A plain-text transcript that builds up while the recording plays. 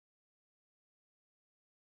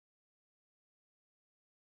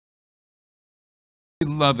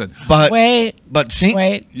love it. But Wait.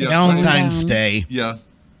 Valentine's Day. Yeah.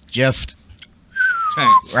 Just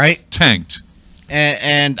Tanked. right. Tanked.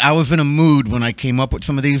 And I was in a mood when I came up with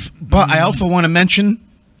some of these. But I also want to mention,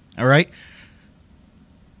 all right,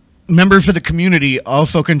 members of the community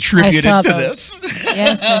also contributed to this.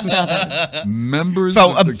 Yes, I saw those. Members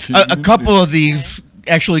So of the community. a couple of these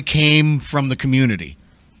actually came from the community.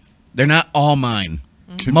 They're not all mine.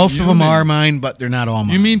 Most of them are mine, but they're not all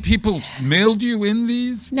mine. You mean people mailed you in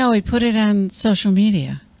these? No, we put it on social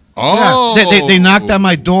media. Oh. They knocked on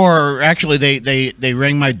my door. Actually, they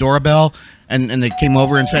rang my doorbell, and they came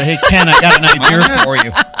over and said, "Hey, Ken, I got an idea for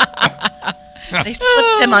you." They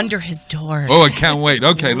slipped them under his door. Oh, I can't wait.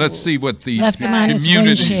 Okay, let's see what the Left them on his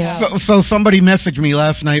community. windshield. So somebody messaged me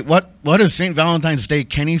last night. What is St. Valentine's Day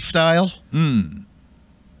Kenny style?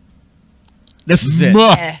 This is it.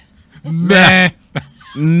 Meh. Meh.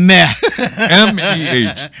 Meh.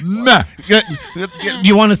 M-E-H. Meh. Do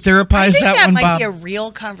you want to therapize I think that that one, might Bob? be a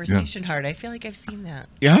real conversation heart. I feel like I've seen that.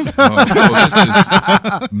 Yeah. This is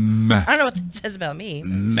meh. I don't know what that says about me.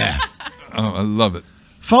 Meh. Oh, I love it.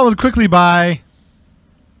 Followed quickly by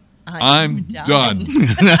I'm done.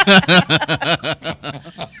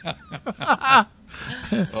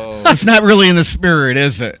 It's not really in the spirit,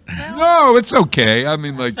 is it? No, it's okay. I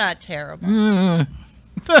mean, like, It's not terrible. uh,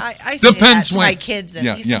 I say depends that to when. my kids at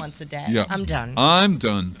least once a day. Yeah. I'm done. I'm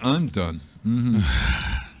done. I'm done.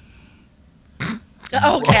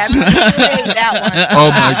 Okay, I'm not saying that one.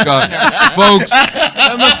 Oh my God, folks!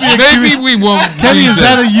 Maybe we won't. Kenny. read Is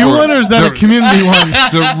that a this you for one or is that a the- community one?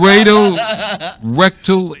 The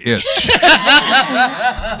rectal itch.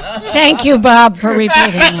 Thank you, Bob, for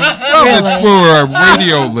repeating it. Well, Really. it's for our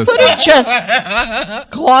radio Could listeners. have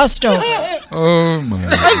just glossed over. Oh my!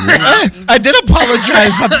 I did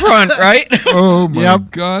apologize up front, right? Oh my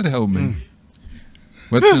Yep. God, help me!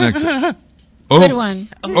 What's the next one? Good one.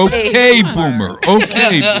 Okay, boomer.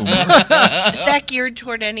 Okay, boomer. Is that geared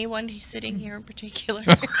toward anyone who's sitting here in particular?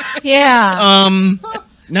 Yeah.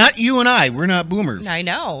 Not you and I. We're not boomers. I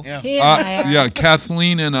know. Yeah. Yeah,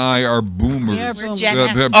 Kathleen and I are boomers. We are boomers. Gen They're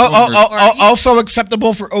X. boomers. Also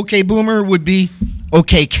acceptable for OK Boomer would be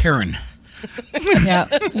OK Karen. Yeah.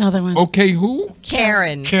 Another one. Okay, who?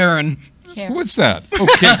 Karen. Karen. Karen. What's that?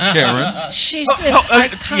 Okay, Karen. She's this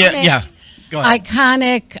iconic, Yeah. Go ahead.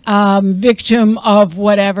 iconic victim of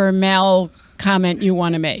whatever mal comment you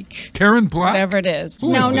want to make. Karen Black? Whatever it is.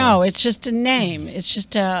 Who No, is no, it's just a name. It's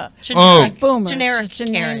just a Generic, boomer. generic It's just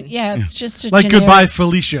a Karen. name. Yeah, it's just a Like generic. goodbye,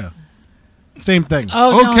 Felicia. Same thing.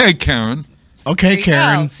 Oh, no. Okay, Karen. Okay, There you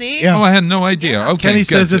Karen. go, see? Oh, Yeah. I had no idea. Okay, Kenny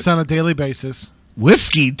says gotcha. this on a daily basis.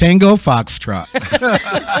 Whiskey Tango Foxtrot.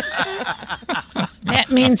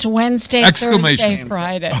 That means Wednesday, Exclamation. Thursday,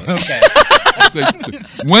 Friday. Okay.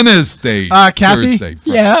 Wednesday, Kathy? Thursday, Friday.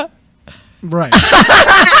 Yeah. Right.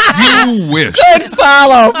 You wish. Good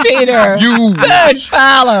follow, Peter. You Good wish.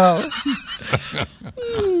 follow.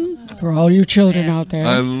 For all you children out there.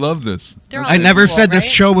 I love this. They're all I in never school, said this right?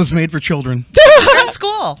 show was made for children. They're in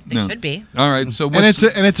school. They No. should be. All right, so and what's...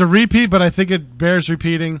 it's a repeat, but I think it bears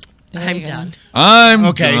repeating. There I'm you go. done. I'm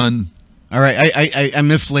Okay. done. All right. I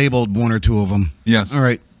mislabeled one or two of them. Yes. All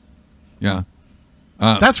right. Yeah.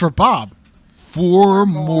 That's for Bob. 4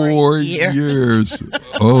 more years.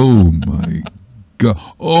 Oh, my God.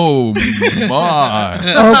 Oh, my.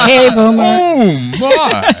 Okay, boomer. Oh,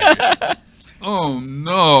 my. Oh,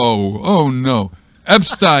 no. Oh, no.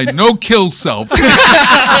 Epstein, no kill self.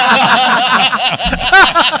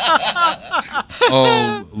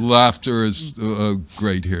 Oh, laughter is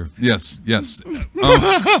great here. Yes, yes.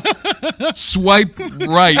 Swipe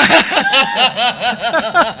right.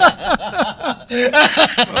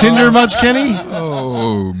 Tinder much, Kenny?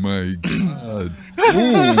 Oh, my God.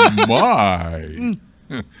 Oh, my.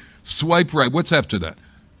 Swipe right. What's after that?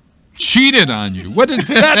 Cheated on you. What is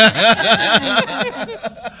that?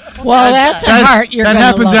 Well, that's a heart you're That gonna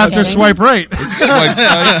happens love, after Kenny. swipe right. Swipe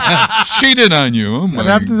right. Cheated on you. Oh, my That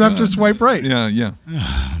happens God. after swipe right. Yeah, yeah.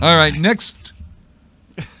 All right, next.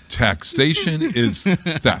 Taxation is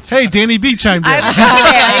theft. Hey, Danny B chimed in. I was gonna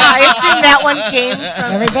say, I assume that one came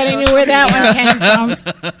from. Everybody knew where that one came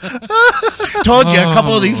from. Told you a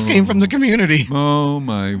couple of these came from the community. Oh,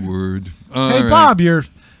 my word. All Hey, right. Bob, your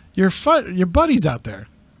buddy's out there.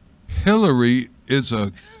 Hillary is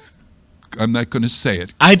a... I'm not going to say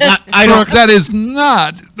it. I don't. That is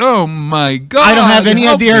not... Oh, my God. I don't have any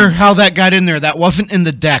help idea me. how that got in there. That wasn't in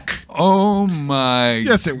the deck. Oh, my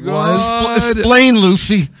Yes, it was. God. Explain,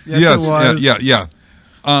 Lucy. Yes, it was. Yeah.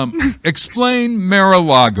 Explain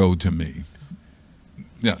Mar-a-Lago to me.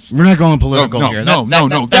 Yes. We're not going political no, here. no.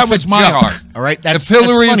 That that's was a my joke. heart. All right. If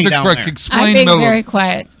Hillary is funny the down correct, there. I'm explain being Miller. very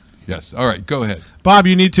quiet. Yes. All right, go ahead. Bob,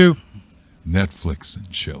 you need to. Netflix and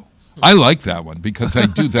chill. I like that one because I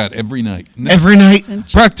do that every night. Every night?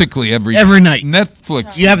 Practically every night.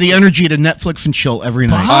 Netflix. You have the energy to Netflix and chill every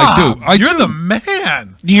night. I do. You're the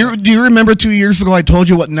man. Do you remember 2 years ago I told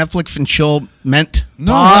you what Netflix and chill meant?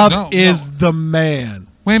 No, Bob is the man.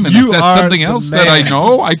 Wait a minute. You That's are something the else that I man.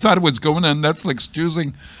 know? I thought it was going on Netflix,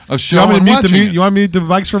 choosing a show You want me to and mute watching it. you want me to mute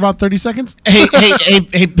the mics for about 30 seconds? Hey,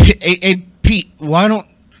 Pete, why don't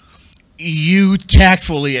you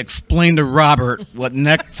tactfully explain to Robert what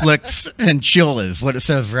Netflix and chill is, what it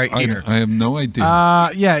says right here. I have no idea.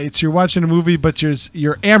 Yeah, it's you're watching a movie, but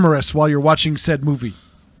you're amorous while you're watching said movie.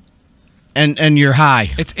 And you're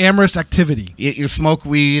high. It's amorous activity. You smoke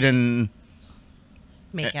weed and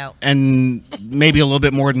Make out. and maybe a little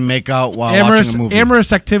bit more than make out while Amorous, watching a movie.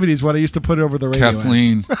 amorous activity is what I used to put over the radio. as.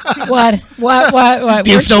 Kathleen. What?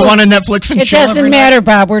 Do you We're still too- want a Netflix and It chill? doesn't every night? matter,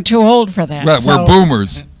 Bob. We're too old for that. Right, so- we're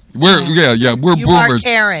boomers. We're we're You boomers. are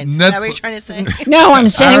Karen. Is that what you're trying to say? No, I'm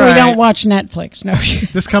saying All we right. don't watch Netflix. No.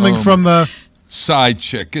 This coming from the Side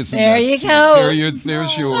chick, isn't There that you sweet? go.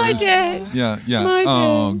 There's yours. My day. Yeah. My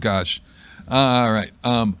Oh day. gosh. All right.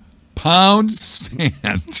 Pound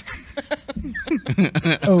sand.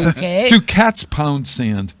 Okay. Do cats pound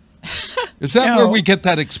sand? Is that No. where we get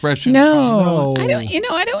that expression? No, No. I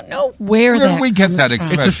don't. I don't know where Where that do we get comes that from.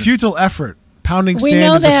 expression? it's a futile effort. Pounding We sand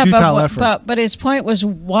know is a that, futile effort. but his point was,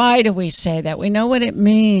 why do we say that? We know what it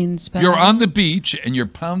means. But You're on the beach and you're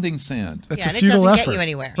pounding sand. That's Yeah, a and it futile doesn't effort. get you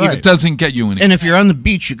anywhere. Right. It doesn't get you anywhere. And if you're on the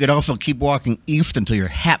beach, you could also keep walking east until your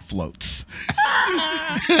hat floats.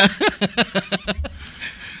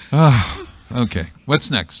 Okay.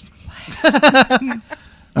 What's next? All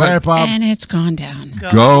right, Bob. And it's gone down.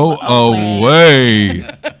 Go away.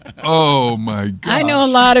 Oh my God. I know a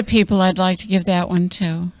lot of people I'd like to give that one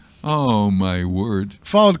to. Oh my word.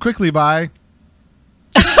 Followed quickly by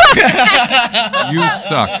You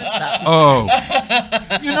suck. Oh.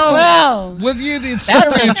 You know, Well, with you, it's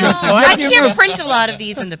That's very a interesting. good one. I Have you can't ever- print a lot of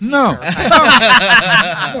these in the future. No.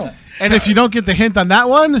 and if you don't get the hint on that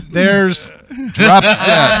one, there's Drop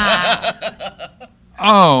that.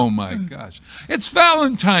 Oh my gosh. It's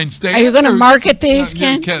Valentine's Day. Are you gonna market these,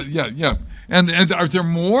 Ken? Yeah. And are there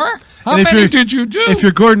more? How and if many you're- did you do? if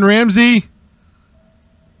you're Gordon Ramsay,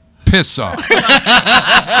 Piss off.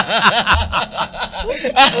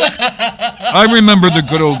 I remember the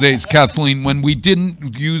good old days, Kathleen, when we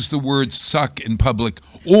didn't use the word suck in public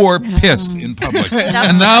or piss in public.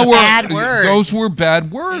 And now bad word. those were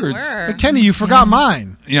bad words. Word. Kenny, you forgot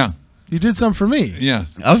mine. Yeah. You did some for me. Yeah.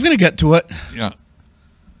 I was going to get to it Yeah.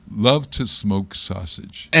 Love to smoke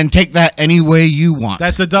sausage. and take that any way you want.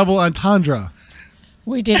 That's a double entendre.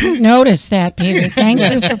 we didn't notice that, Peter. Thank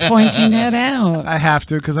you for pointing that out. I have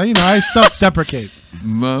to because I self-deprecate.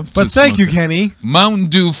 Love to But thank you, smoke it. Kenny. Mountain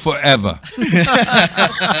Dew forever.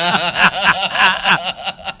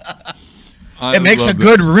 I It makes a love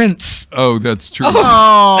good rinse. Oh, that's true.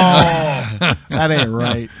 Oh, that ain't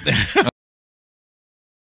right.